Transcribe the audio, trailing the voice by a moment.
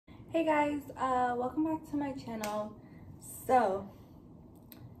Hey guys, welcome back to my channel. So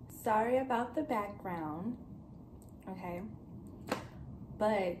sorry about the background, okay,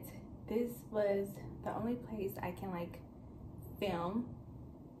 but this was the only place I can like film.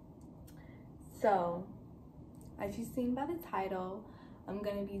 So as you've seen by the title, I'm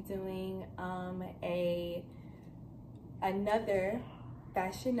gonna be doing another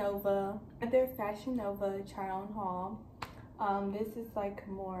Fashion Nova try on haul. This is like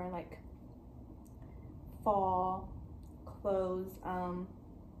more like fall clothes.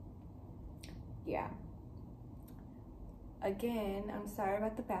 Yeah, again, I'm sorry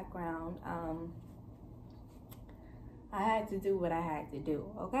about the background. I had to do what I had to do,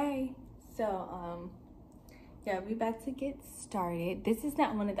 okay? So yeah, we about to get started. This is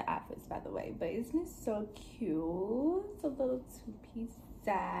not one of the outfits, by the way, but isn't it so cute? It's a little two-piece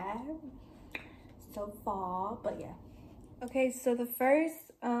set, so fall, but yeah. Okay, so the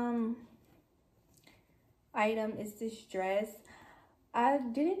first item is this dress. I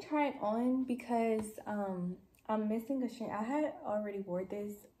didn't try it on because I'm missing a string. I had already wore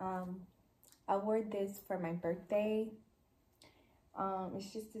this. I wore this for my birthday.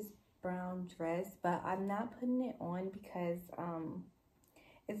 It's just this brown dress, but I'm not putting it on because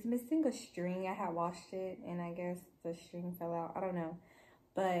it's missing a string. I had washed it and I guess the string fell out. I don't know,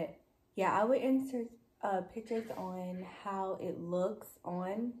 but yeah, I would insert pictures on how it looks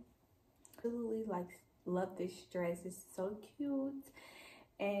on. I really love this dress. It's so cute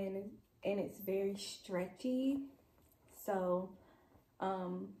and it's very stretchy. So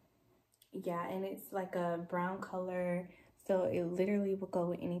yeah, and it's like a brown color, so it literally will go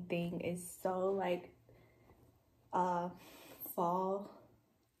with anything. It's so like fall,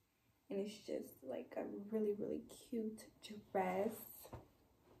 and it's just like a really cute dress.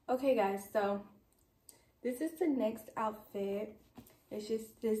 Okay guys, so this is the next outfit. It's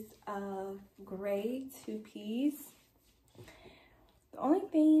just this gray two-piece. The only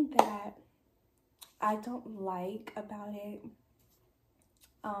thing that I don't like about it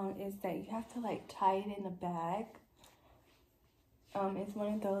is that you have to like tie it in the back. It's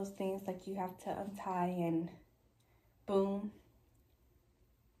one of those things like you have to untie and boom.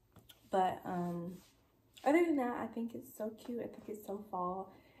 But other than that, I think it's so cute. I think it's so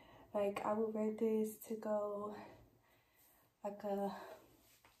fall. Like I would wear this to go like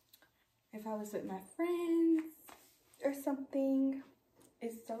if I was with my friends or something.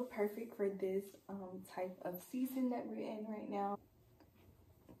 It's so perfect for this type of season that we're in right now.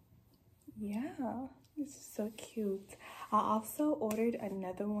 Yeah, this is so cute. I also ordered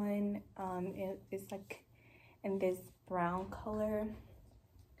another one. It's like in this brown color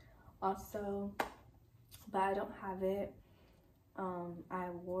also, but I don't have it.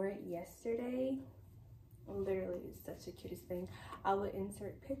 I wore it yesterday. Literally, it's such the cutest thing. I would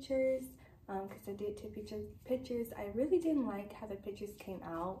insert pictures because I did take pictures. I really didn't like how the pictures came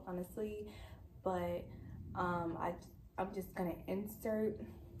out, honestly, but I'm just gonna insert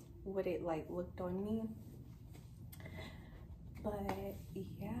what it like looked on me. But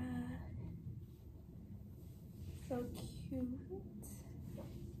yeah, so cute.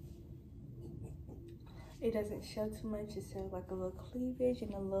 It doesn't show too much. It shows like a little cleavage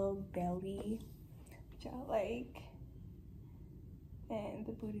and a little belly, which I like, and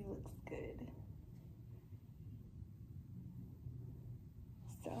the booty looks good.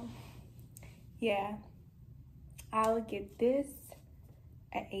 So yeah, I would give this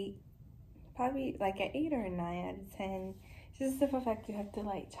an 8, probably like an 8 or a 9 out of 10. Just the fact you have to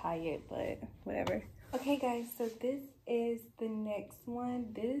like tie it, but whatever. Okay guys, so this is the next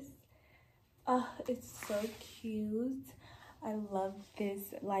one. This it's so cute. I love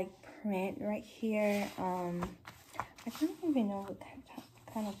this like print right here. I don't even know what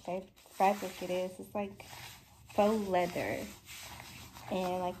kind of fabric it is. It's like faux leather,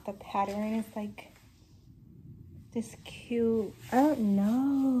 and like the pattern is like this cute, I don't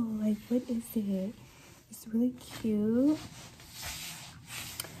know, like what is it? It's really cute.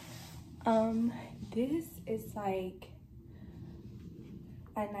 This is like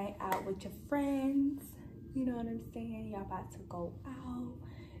a night out with your friends, you know what I'm saying? Y'all about to go out,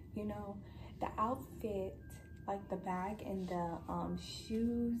 you know. The outfit, like the bag and the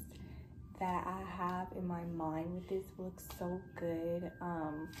shoes that I have in my mind with this looks so good.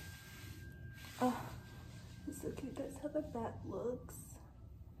 Oh, it's so cute. That's how the back looks.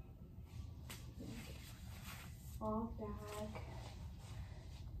 All back.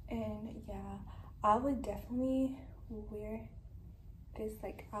 And yeah, I would definitely wear this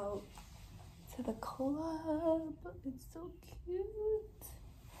like out to the club. It's so cute.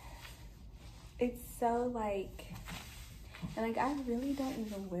 It's so like, And like I really don't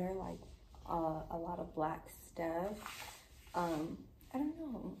even wear like a lot of black stuff. I don't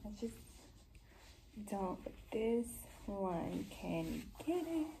know, I just don't. But this one can get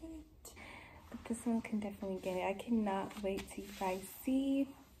it. But this one can definitely get it. I cannot wait till you guys see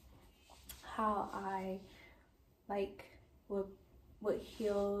how I like what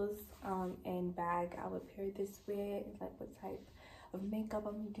heels and bag I would pair this with, like what type of makeup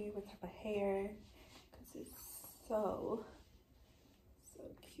I'm gonna do, what type of hair, because it's so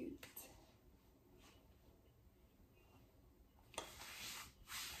cute.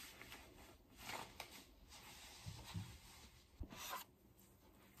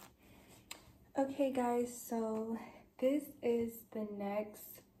 Okay guys, so this is the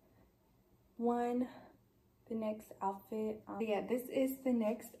next one, the next outfit. Yeah, this is the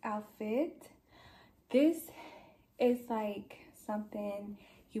next outfit. This is like something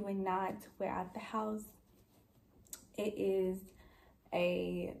you would not wear at the house. It is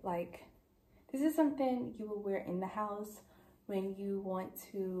a like, this is something you would wear in the house when you want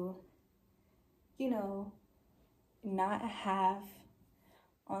to, you know, not have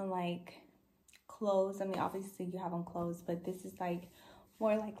on like clothes. I mean, obviously you have on clothes, but this is like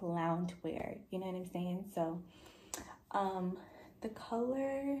more like lounge wear, you know what I'm saying? So the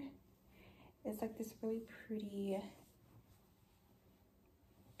color is like this really pretty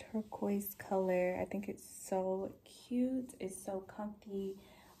turquoise color. I think it's so cute. It's so comfy.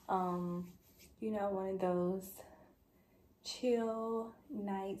 You know, one of those chill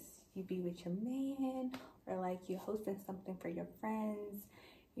nights you be with your man, or like you're hosting something for your friends.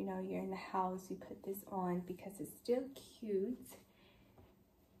 You know, you're in the house, you put this on because it's still cute,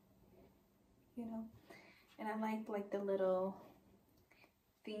 you know. And I like the little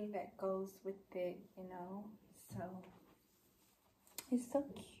thing that goes with it, you know. So it's so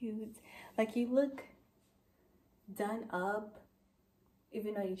cute. Like you look done up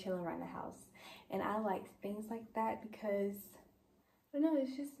even though you're chilling around the house. And I like things like that because, I don't know,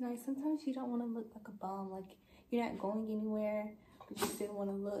 it's just nice. Sometimes you don't want to look like a bum, like you're not going anywhere, but you still want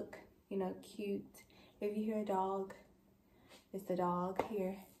to look, you know, cute. If you hear a dog, it's the dog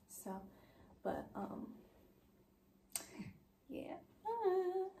here. So, but yeah,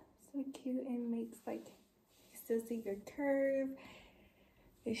 so cute, and makes like, you still see your curve.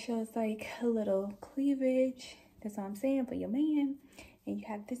 It shows like a little cleavage. That's what I'm saying, for your man. And you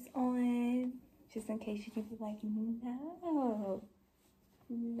have this on just in case you can be like, no.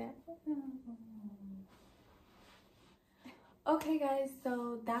 Okay guys,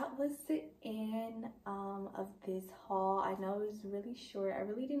 so that was the end of this haul. I know it was really short. I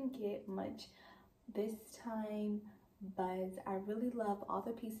really didn't get much this time, but I really love all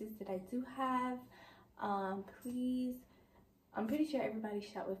the pieces that I do have. Please, I'm pretty sure everybody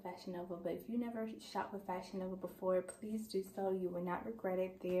shop with Fashion Nova, but if you never shopped with Fashion Nova before, please do so. You will not regret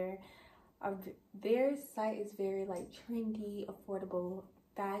it. Their site is very like trendy, affordable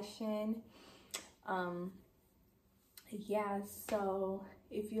fashion. Yeah, so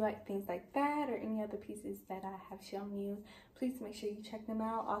if you like things like that or any other pieces that I have shown you, please make sure you check them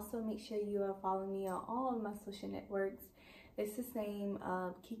out. Also, make sure you are following me on all of my social networks. It's the same,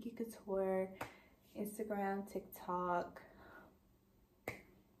 Kiki Couture, Instagram, TikTok.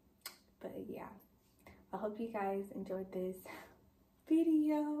 But yeah, I hope you guys enjoyed this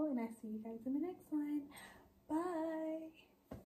video, and I see you guys in the next one. Bye.